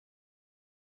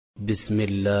بسم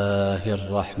الله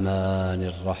الرحمن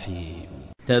الرحيم.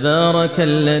 تبارك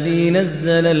الذي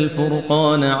نزل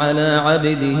الفرقان على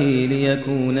عبده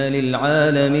ليكون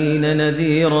للعالمين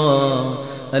نذيرا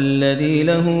الذي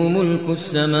له ملك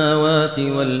السماوات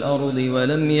والأرض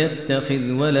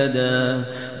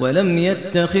ولم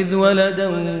يتخذ ولدا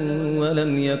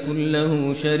ولم يكن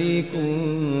له شريك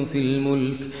في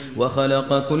الملك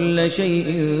وخلق كل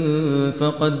شيء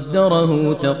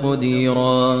فقدره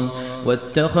تقديرا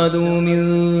واتخذوا من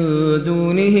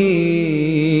دونه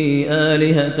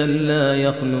آلهة لا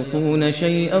يخلقون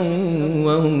شيئا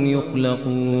وهم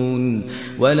يخلقون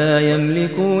ولا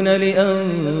يملكون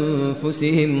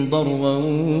لأنفسهم ضرا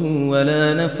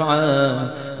ولا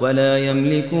نفعا ولا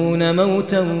يملكون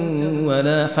موتا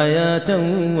ولا حياة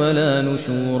ولا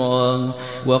نشورا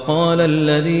وقال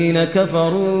الذين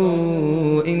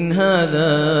كفروا إن هذا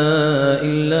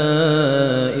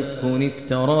إلا إفك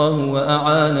افتراه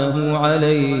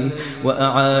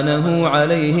وأعانه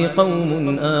عليه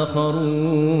قوم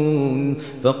آخرون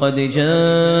فقد جاءوا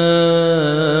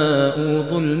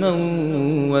ظلما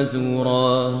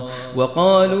وزورا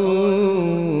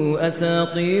وقالوا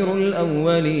أساطير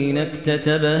الأولين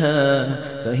اكتتبها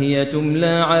فهي تملى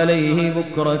عليه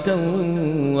بكرة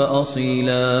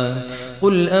وأصيلا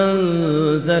قل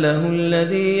أنزله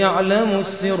الذي يعلم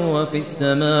السر في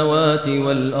السماوات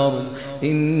والأرض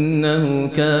إنه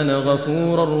كان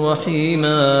غفورا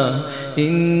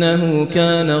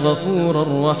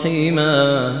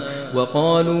رحيما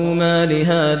وقالوا ما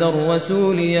لهذا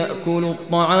الرسول يأكل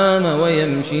الطعام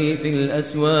ويمشي في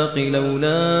الأسواق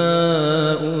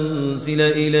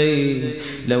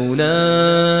لولا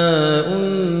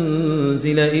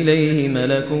أنزل إليه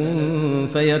ملك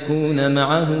فيكون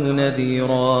معه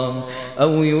نذيرا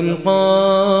أو يلقى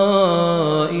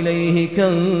إليه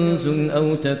كنز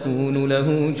أو تكون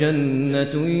له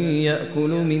جنة يأكل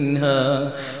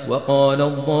منها وقال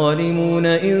الظالمون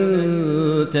إن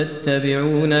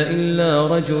تتبعون إلا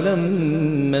رجلا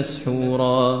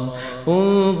مسحورا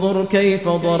انظر كيف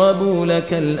ضربوا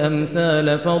لك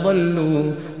الأمثال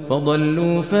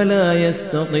فضلوا فلا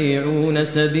يستطيعون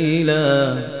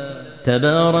سبيلا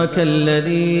تبارك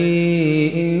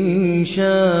الذي إن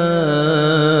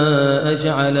شاء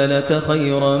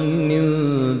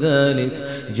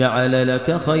جعل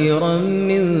لك خيرا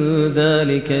من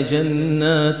ذلك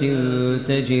جنات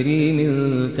تجري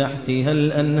من تحتها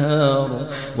الأنهار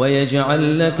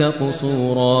ويجعل لك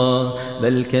قصورا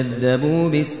بل كذبوا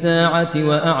بالساعة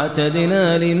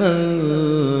وأعتدنا لمن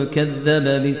كذب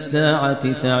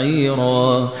بالساعة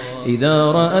سعيرا إذا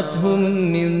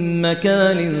رأتهم من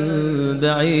مكان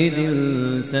بعيد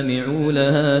سمعوا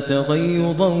لها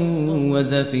تغيظا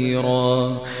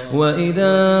وزفيرا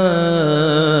وإذا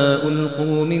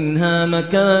ألقوا منها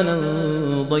مكانا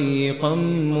ضيقا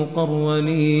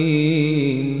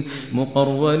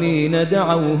مقرونين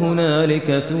دعوا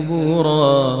هنالك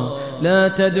ثبورا لا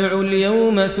تدعوا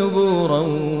اليوم ثبورا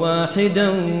واحدا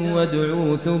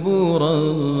وادعوا ثبورا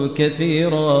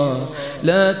كثيرا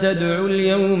لا تدعوا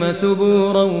اليوم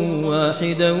ثبورا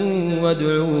واحدا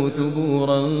وادعوا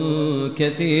ثبورا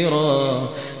كثيرا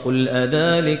قل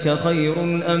أذلك خير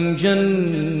أم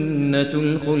جنة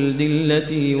الخلد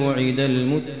التي وعد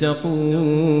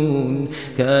المتقون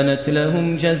كانت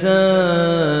لهم جزاء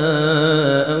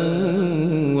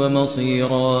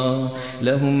ومصيرا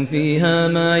لهم فيها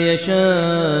ما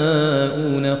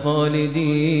يشاءون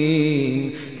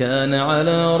خالدين كان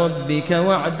على ربك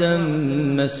وعدا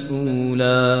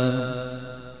مسئولا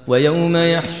ويوم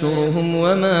يحشرهم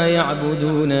وما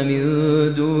يعبدون من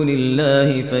دون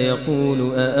الله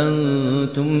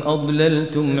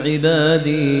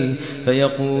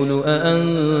فيقول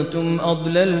أأنتم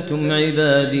أضللتم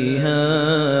عبادي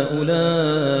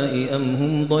هؤلاء أم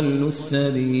هم ضلوا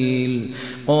السبيل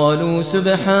قالوا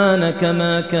سبحانك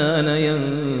ما كان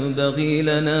ينبغي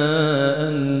لنا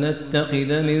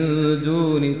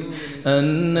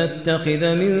أن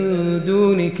نتخذ من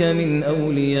دونك من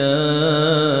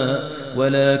أولياء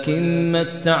ولكن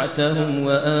متعتهم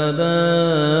وآباءهم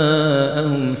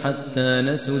حتى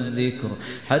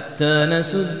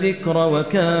نسوا الذكر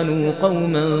وكانوا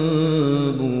قوما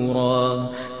بورا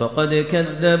فقد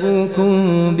كذبوكم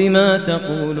بما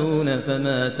تقولون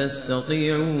فما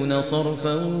تستطيعون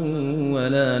صرفا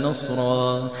ولا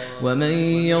نصرا ومن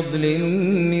يظلم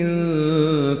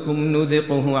منكم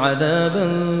نذقه عذابا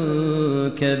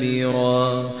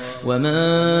كبيرا وما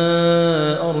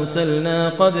أرسلنا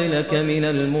قبلك من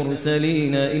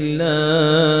المرسلين إلا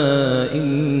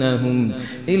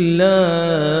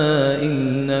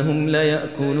إنهم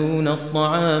ليأكلون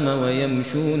الطعام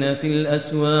ويمشون في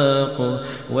الأسواق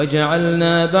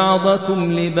وجعلنا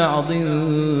بعضكم لبعض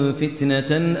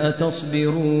فتنة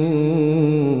أتصبرون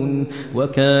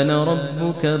وكان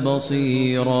ربك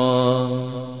بصيرا.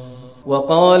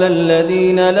 وقال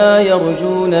الذين لا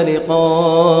يرجون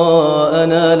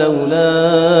لقاءنا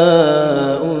لولا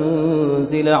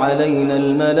أنزل علينا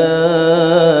الملائكة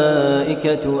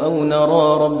أو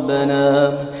نرى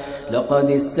ربنا لقد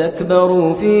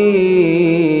استكبروا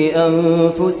في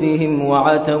أنفسهم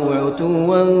وعتوا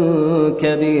عتوا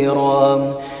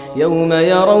كبيرا. يوم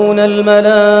يرون الملائكة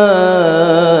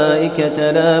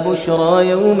لا بشرى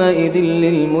يومئذ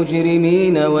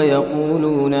للمجرمين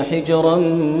ويقولون حجرا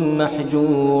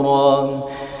محجورا.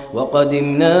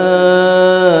 وقدمنا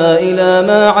إلى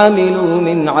ما عملوا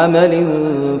من عمل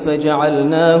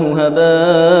فجعلناه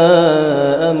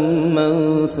هباء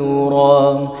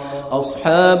منثورا.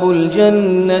 أصحاب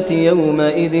الجنة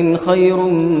يومئذ خير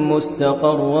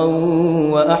مستقرا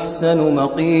وأحسن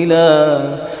مقيلا.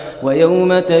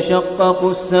 ويوم تشقق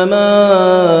السماء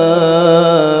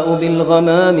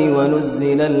بالغمام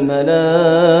ونزل الملائكة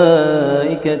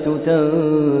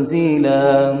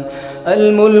تنزيلا.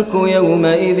 الملك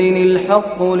يومئذ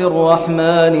الحق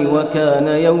للرحمن وكان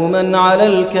يوما على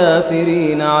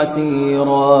الكافرين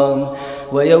عسيرا.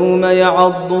 ويوم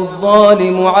يعض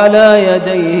الظالم على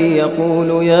يديه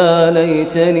يقول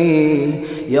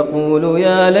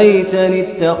يا ليتني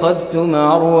اتخذت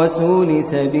مع الرسول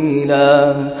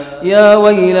سبيلا. يا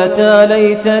ويلتى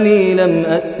ليتني لم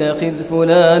أتخذ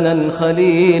فلانا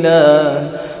خليلا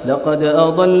لقد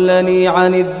أضلني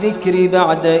عن الذكر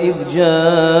بعد إذ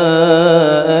جاءني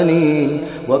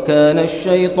وكان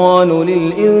الشيطان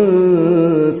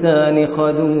للإنسان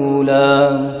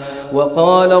خذولا.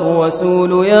 وقال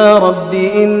الرسول يا رب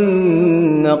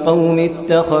إن قوم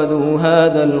اتخذوا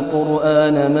هذا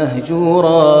القرآن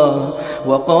مهجورا.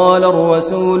 وقال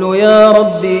الرسول يا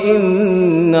رب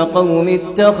إن قوم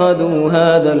اتخذوا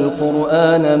هذا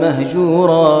القرآن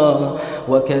مهجورا.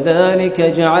 وكذلك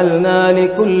جعلنا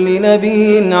لكل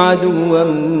نبي عدوا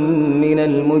من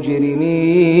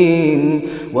المجرمين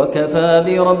وكفى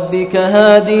بربك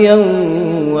هاديا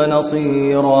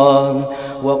ونصيرا.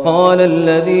 وقال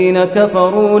الذين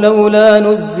كفروا لولا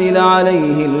نزل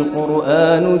عليه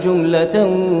القرآن جملة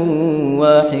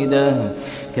واحدة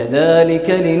كذلك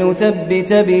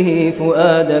لنثبت به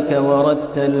فؤادك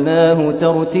ورتلناه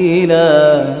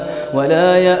ترتيلا.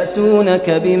 ولا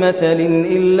يأتونك بمثل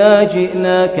إلا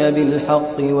جئناك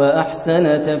بالحق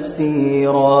وأحسن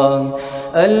تفسيرا.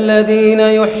 الذين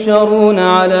يحشرون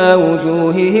على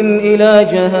وجوههم إلى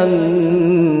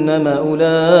جهنم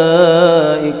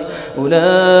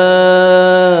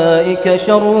أولئك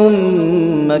شر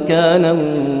مكانا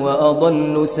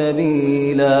وأضل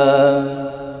سبيلا.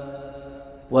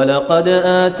 ولقد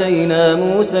آتينا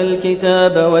موسى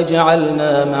الكتاب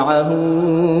وجعلنا معه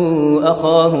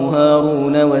أخاه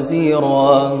هارون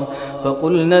وزيرا.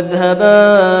 فقلنا اذهبا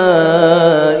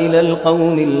إلى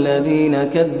القوم الذين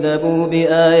كذبوا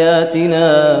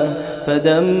بآياتنا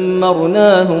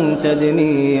فدمرناهم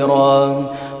تدميرا.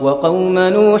 وقوم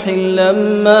نوح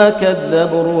لما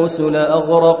كذبوا الرسل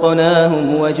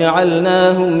أغرقناهم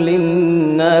وجعلناهم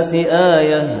للناس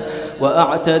آية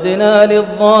وأعتدنا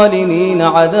للظالمين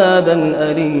عذابا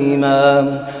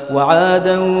أليما.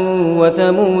 وعادا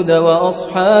وثمود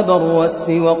وأصحاب الرس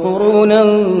وقرونا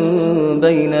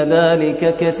بين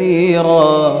ذلك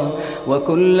كثيرا.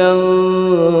 وكلا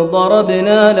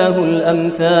ضربنا له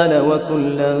الأمثال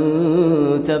وكلا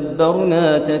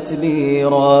تبرنا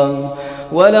تتبيرا.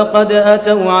 ولقد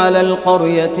أتوا على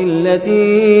القرية التي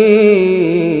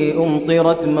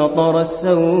أمطرت مطر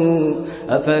السوء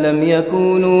أفلم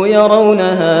يكونوا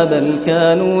يرونها بل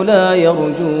كانوا لا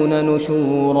يرجون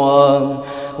نشورا.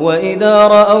 وإذا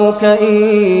رأوك إن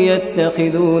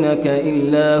يتخذونك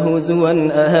إلا هزوا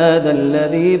أهذا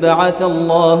الذي بعث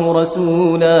الله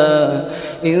رسولا.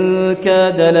 إن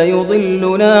كاد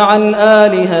ليضلنا عن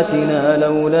آلهتنا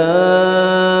لولا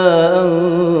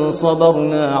أن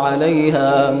صبرنا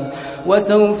عليها.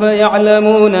 وسوف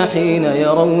يعلمون حين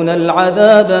يرون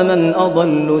العذاب من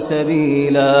أضل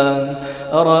سبيلا.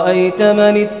 أرأيت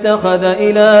من اتخذ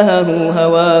إلهه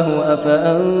هواه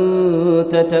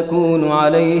أفأنت تكون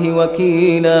عليه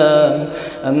وكيلا.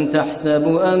 أم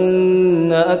تحسب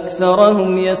أن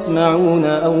أكثرهم يسمعون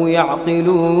أو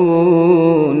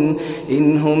يعقلون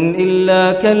إن هم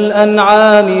إلا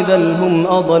كالأنعام بل هم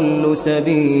أضل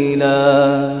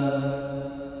سبيلا.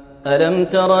 ألم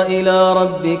تر إلى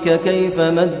ربك كيف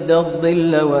مد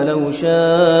الظل ولو شاء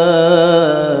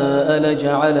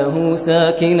لجعله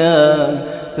ساكنا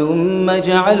ثم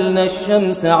جعلنا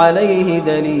الشمس عليه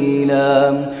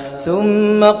دليلا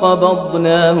ثم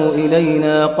قبضناه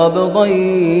إلينا قبضا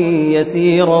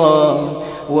يسيرا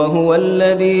وهو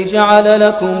الذي جعل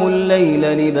لكم الليل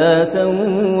لباسا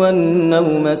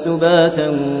والنوم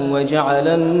سباتا وجعل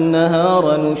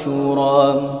النهار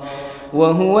نشورا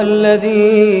وهو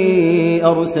الذي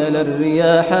أرسل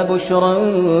الرياح بشرا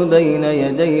بين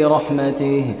يدي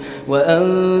رحمته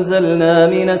وأنزلنا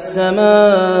من السماء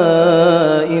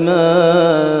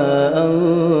ماء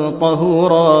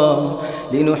طهورا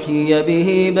لنحيي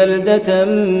به بلدة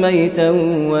ميتا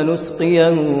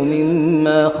ونسقيه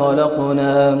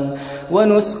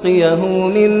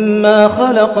مما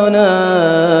خلقنا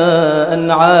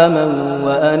أنعاما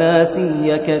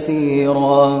وأناسيا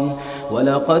كثيرا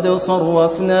ولقد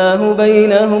صرفناه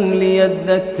بينهم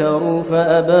ليذكروا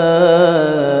فأبى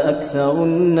أكثر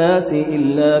الناس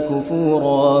إلا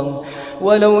كفورا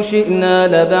ولو شئنا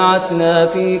لبعثنا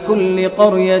في كل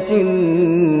قرية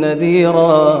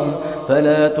نذيرا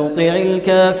فلا تطع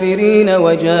الكافرين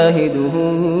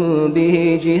وجاهدهم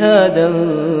به جهادا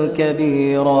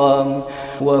كبيرا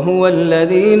وهو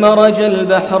الذي مرج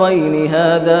البحرين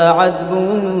هذا عذب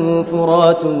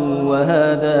فرات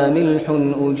وهذا ملح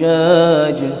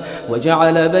أجاج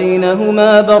وجعل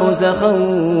بينهما برزخا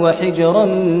وحجرا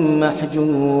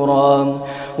محجورا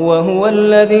وهو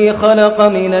الذي خلق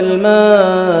من الماء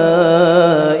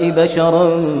بشرا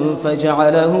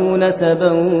فجعله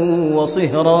نسبا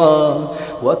وصهرا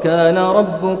وكان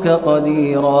ربك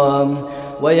قديرا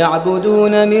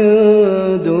ويعبدون من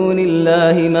دون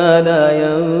الله ما لا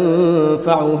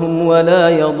ينفعهم ولا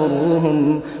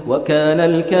يضرهم وكان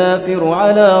الكافر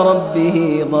على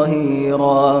ربه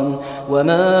ظهيرا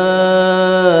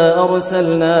وما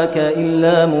أرسلناك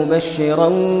إلا مبشرا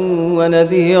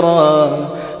ونذيرا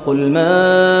قل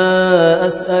ما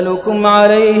أسألكم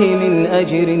عليه من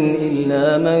أجر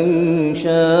إلا من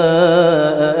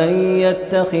شاء أن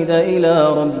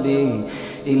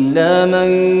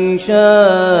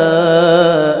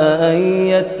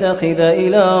يتخذ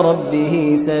إلى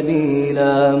ربه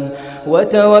سبيلا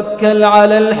وتوكل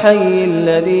على الحي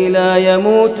الذي لا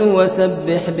يموت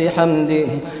وسبح بحمده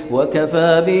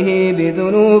وكفى به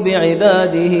بذنوب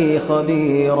عباده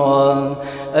خبيرا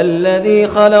الذي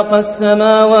خلق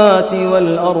السماوات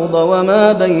والأرض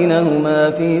وما بينهما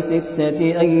في 6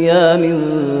 أيام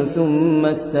ثم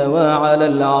استوى على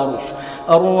العرش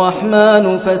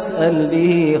الرحمن فاسأل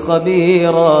به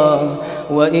خبيرا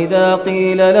وإذا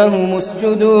قيل لهم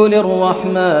اسجدوا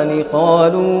للرحمن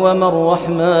قالوا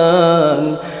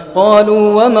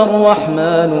وما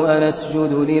الرحمن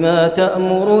أنسجد لما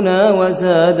تأمرنا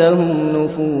وزادهم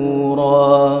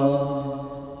نفورا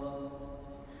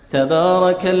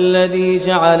تبارك الذي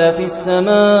جعل في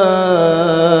السماء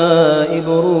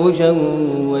بروجا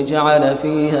وجعل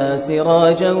فيها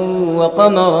سراجا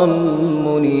وقمرا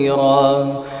منيرا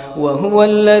وهو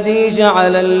الذي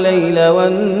جعل الليل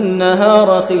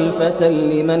والنهار خلفة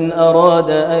لمن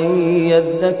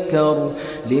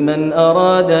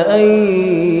أراد أن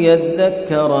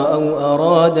يذكر أو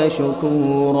أراد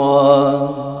شكورا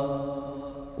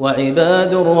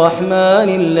وعباد الرحمن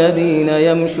الذين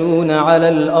يمشون على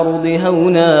الأرض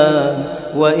هونا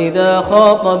وإذا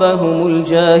خاطبهم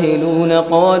الجاهلون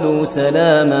قالوا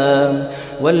سلاما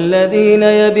والذين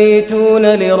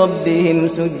يبيتون لربهم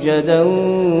سجدا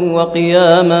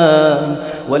وقياما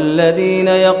والذين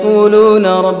يقولون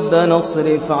ربنا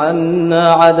اصرف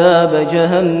عنا عذاب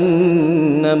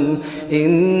جهنم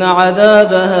إن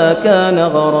عذابها كان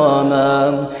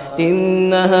غراما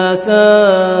إنها ساءت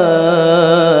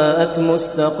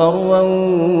مستقرا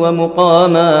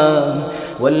ومقاما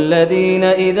والذين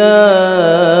إذا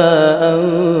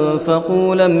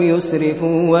أنفقوا لم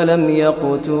يسرفوا ولم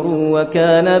يقتروا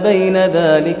وكان بين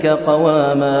ذلك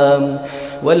قواما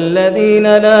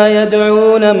والذين لا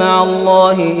يدعون مع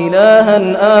الله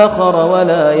إلها آخر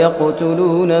ولا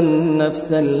يقتلون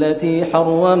النفس التي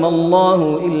حرم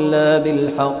الله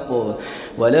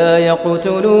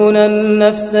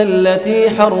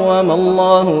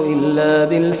إلا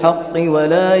بالحق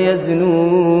ولا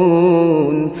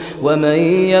يزنون ومن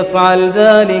يفعل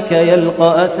ذلك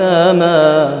يلقى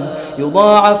أثاما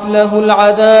يضاعف له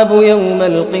العذاب يوم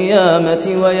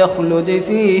القيامة ويخلد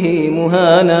فيه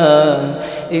مهانا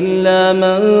إلا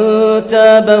من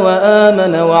تاب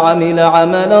وآمن وعمل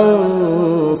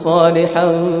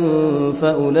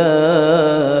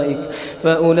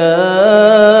فأولئك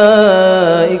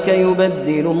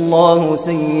يبدل الله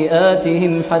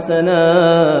سيئاتهم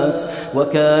حسنات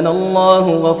وكان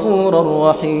الله غفورا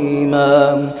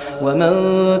رحيما ومن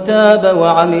تاب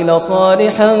وعمل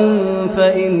صالحا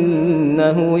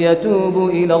فإنه يتوب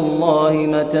إلى الله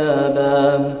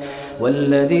متابا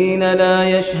والذين لا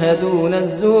يشهدون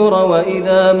الزور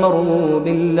وإذا مروا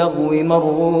باللغو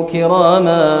مروا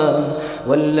كراما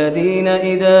والذين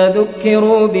إذا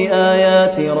ذكروا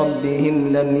بآيات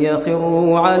ربهم لم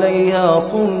يخروا عليها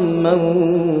صما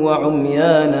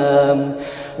وعميانا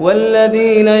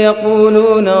والذين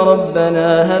يقولون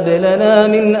ربنا هب لنا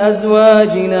من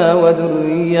أزواجنا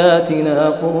وذرياتنا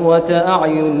قرة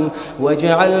أعين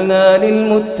واجعلنا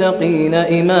للمتقين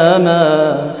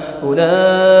إماما أولئك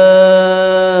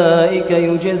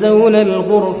يجزون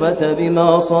الغرفة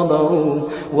بما صبروا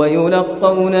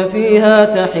ويلقون فيها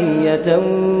تحية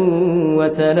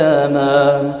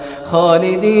وسلاما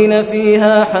خالدين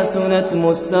فيها حسنت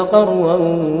مستقرا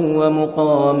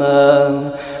ومقاما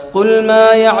قل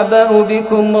ما يعبأ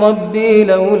بكم ربي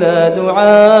لولا دعاؤكم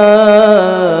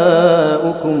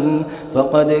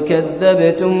فقد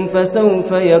كذبتم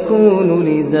فسوف يكون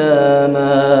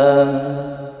لزاما